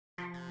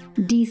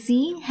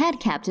DC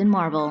had Captain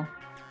Marvel.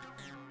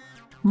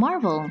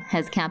 Marvel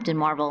has Captain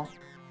Marvel.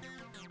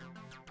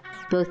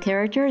 Both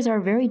characters are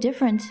very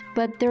different,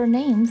 but their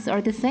names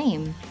are the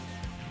same.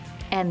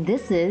 And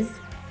this is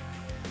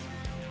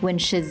When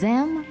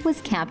Shazam Was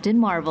Captain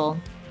Marvel.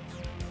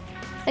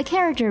 A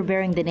character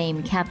bearing the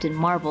name Captain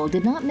Marvel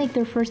did not make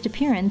their first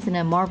appearance in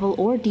a Marvel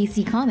or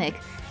DC comic.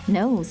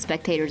 No,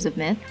 spectators of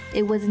myth,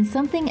 it was in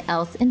something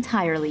else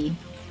entirely.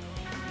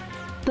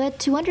 But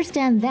to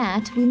understand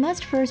that, we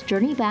must first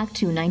journey back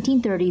to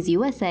 1930s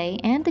USA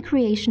and the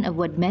creation of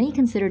what many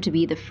consider to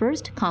be the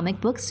first comic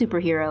book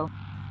superhero.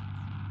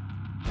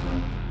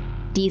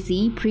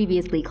 DC,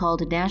 previously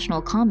called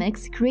National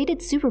Comics,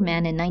 created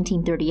Superman in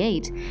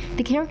 1938.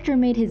 The character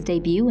made his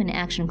debut in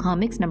Action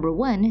Comics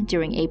 #1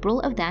 during April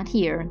of that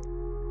year.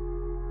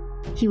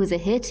 He was a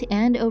hit,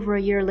 and over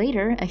a year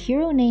later, a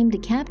hero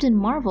named Captain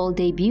Marvel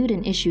debuted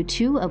in issue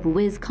 2 of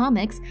Whiz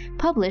Comics,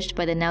 published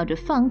by the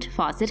now-defunct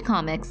Fawcett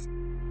Comics.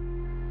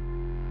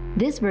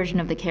 This version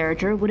of the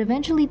character would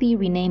eventually be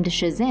renamed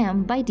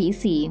Shazam by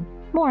DC.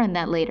 More on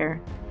that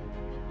later.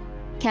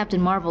 Captain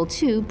Marvel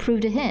 2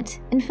 proved a hit.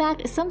 In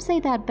fact, some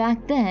say that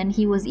back then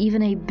he was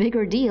even a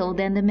bigger deal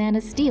than the Man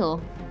of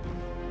Steel.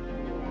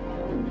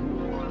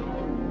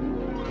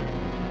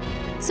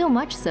 So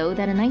much so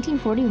that in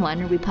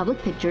 1941, Republic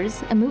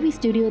Pictures, a movie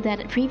studio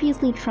that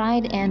previously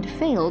tried and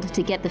failed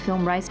to get the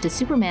film rights to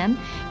Superman,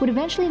 would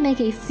eventually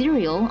make a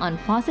serial on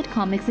Fawcett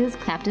Comics'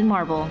 Captain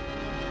Marvel.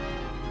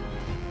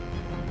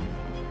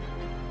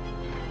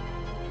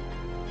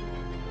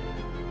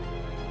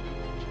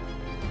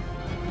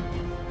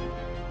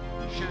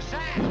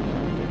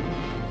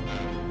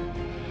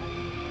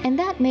 And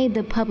that made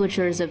the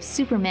publishers of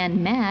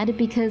Superman mad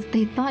because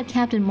they thought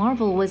Captain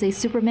Marvel was a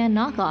Superman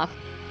knockoff.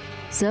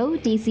 So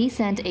DC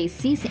sent a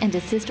cease and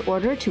desist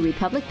order to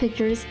Republic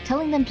Pictures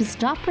telling them to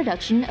stop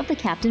production of the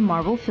Captain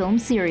Marvel film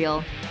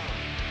serial.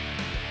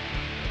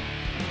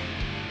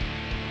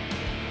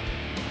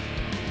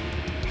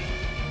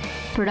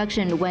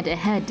 Production went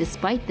ahead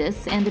despite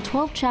this, and the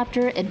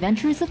 12-chapter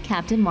Adventures of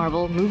Captain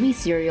Marvel movie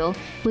serial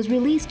was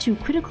released to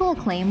critical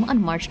acclaim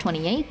on March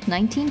 28,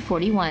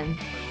 1941.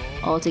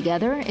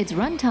 Altogether, its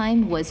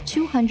runtime was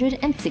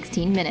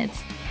 216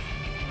 minutes.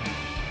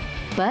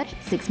 But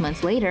 6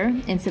 months later,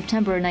 in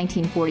September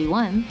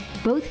 1941,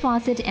 both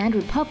Fawcett and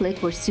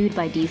Republic were sued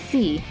by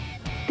DC.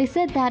 They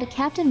said that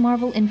Captain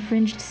Marvel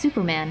infringed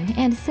Superman,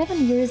 and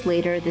 7 years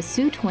later the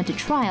suit went to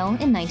trial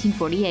in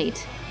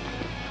 1948.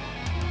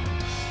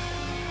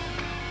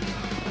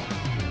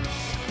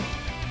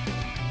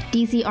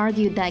 DC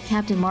argued that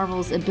Captain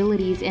Marvel's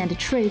abilities and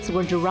traits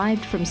were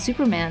derived from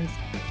Superman's.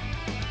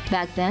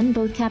 Back then,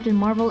 both Captain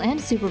Marvel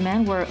and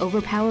Superman were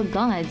overpowered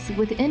gods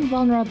with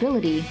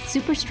invulnerability,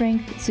 super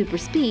strength, super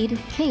speed,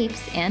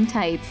 capes, and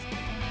tights.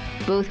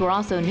 Both were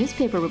also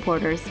newspaper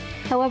reporters.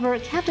 However,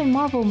 Captain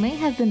Marvel may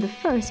have been the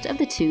first of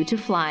the two to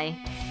fly.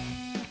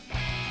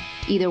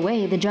 Either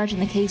way, the judge in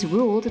the case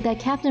ruled that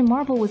Captain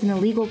Marvel was an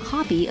illegal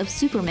copy of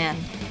Superman.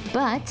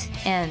 But,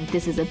 and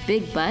this is a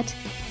big but,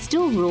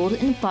 still ruled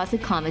in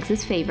Fawcett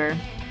Comics' favor.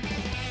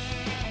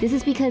 This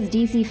is because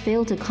DC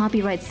failed to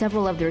copyright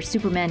several of their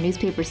Superman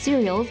newspaper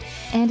serials,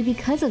 and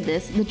because of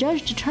this, the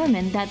judge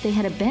determined that they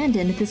had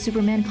abandoned the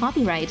Superman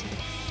copyright.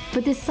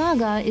 But this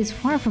saga is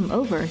far from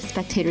over,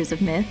 spectators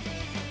of myth.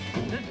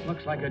 This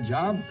looks like a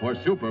job for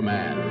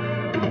Superman.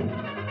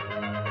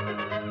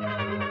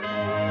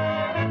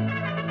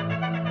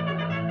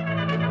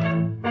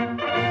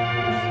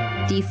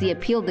 DC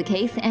appealed the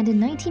case, and in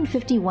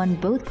 1951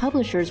 both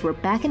publishers were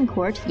back in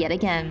court yet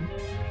again.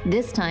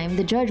 This time,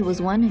 the judge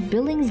was one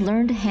Billings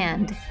Learned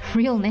Hand.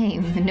 Real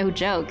name, no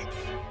joke.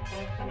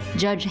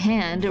 Judge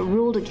Hand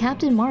ruled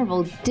Captain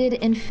Marvel did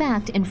in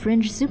fact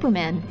infringe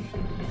Superman.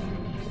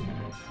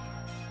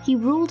 He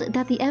ruled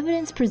that the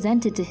evidence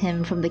presented to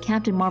him from the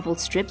Captain Marvel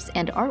strips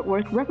and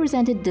artwork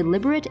represented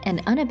deliberate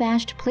and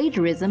unabashed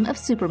plagiarism of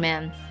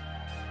Superman.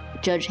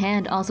 Judge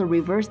Hand also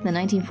reversed the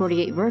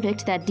 1948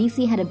 verdict that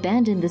DC had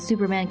abandoned the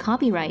Superman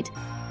copyright.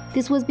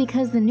 This was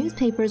because the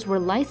newspapers were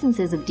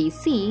licenses of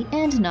DC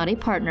and not a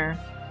partner.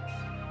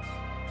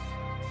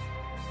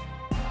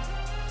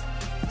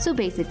 So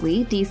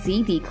basically,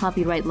 DC, the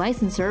copyright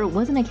licensor,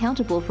 wasn't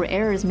accountable for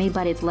errors made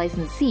by its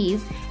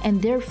licensees,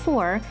 and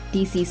therefore,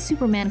 DC's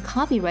Superman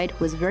copyright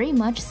was very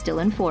much still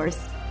in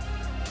force.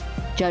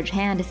 Judge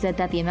Hand said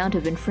that the amount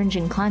of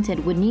infringing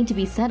content would need to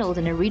be settled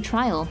in a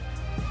retrial.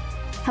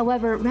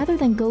 However, rather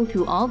than go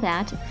through all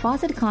that,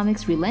 Fawcett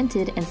Comics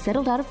relented and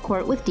settled out of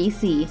court with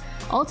DC,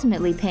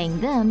 ultimately paying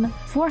them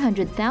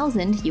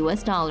 $400,000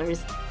 US.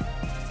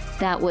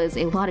 That was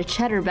a lot of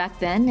cheddar back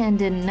then, and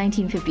in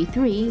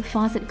 1953,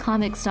 Fawcett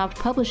Comics stopped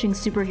publishing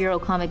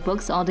superhero comic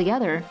books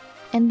altogether,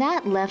 and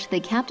that left the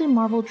Captain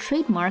Marvel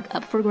trademark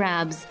up for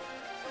grabs.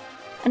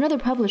 Another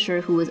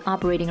publisher who was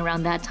operating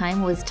around that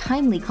time was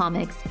Timely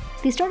Comics.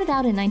 They started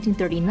out in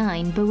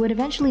 1939, but would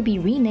eventually be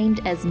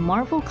renamed as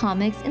Marvel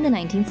Comics in the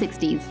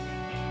 1960s.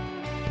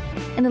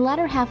 In the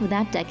latter half of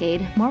that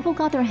decade, Marvel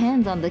got their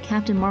hands on the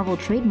Captain Marvel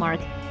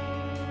trademark.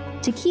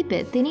 To keep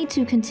it, they need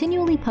to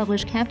continually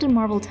publish Captain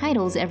Marvel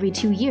titles every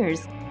 2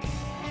 years.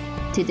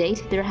 To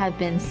date, there have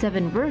been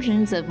 7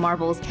 versions of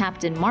Marvel's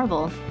Captain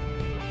Marvel.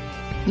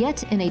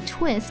 Yet, in a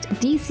twist,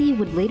 DC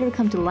would later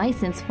come to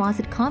license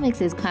Fawcett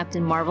Comics'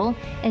 Captain Marvel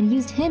and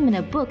used him in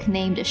a book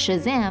named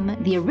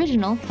Shazam, the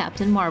original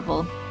Captain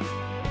Marvel.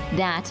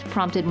 That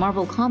prompted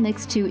Marvel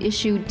Comics to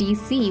issue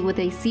DC with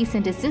a cease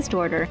and desist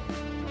order.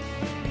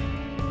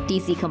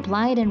 DC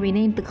complied and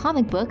renamed the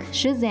comic book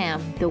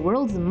Shazam, the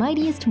world's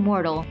mightiest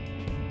mortal.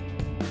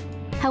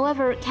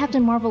 However,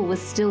 Captain Marvel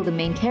was still the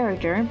main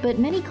character, but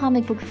many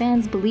comic book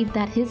fans believed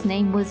that his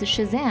name was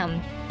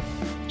Shazam.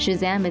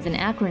 Shazam is an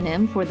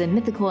acronym for the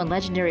mythical and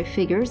legendary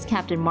figures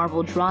Captain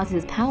Marvel draws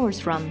his powers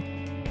from.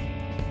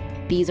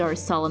 These are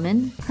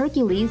Solomon,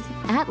 Hercules,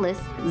 Atlas,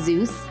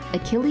 Zeus,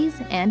 Achilles,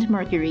 and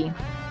Mercury.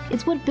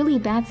 It's what Billy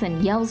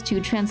Batson yells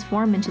to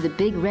transform into the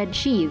big red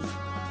cheese.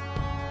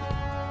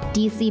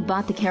 DC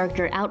bought the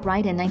character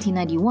outright in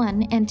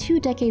 1991 and 2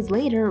 decades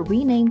later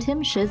renamed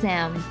him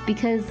Shazam,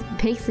 because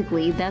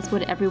basically that's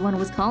what everyone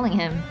was calling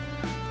him.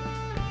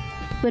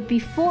 But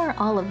before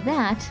all of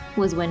that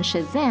was when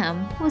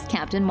Shazam was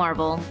Captain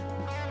Marvel.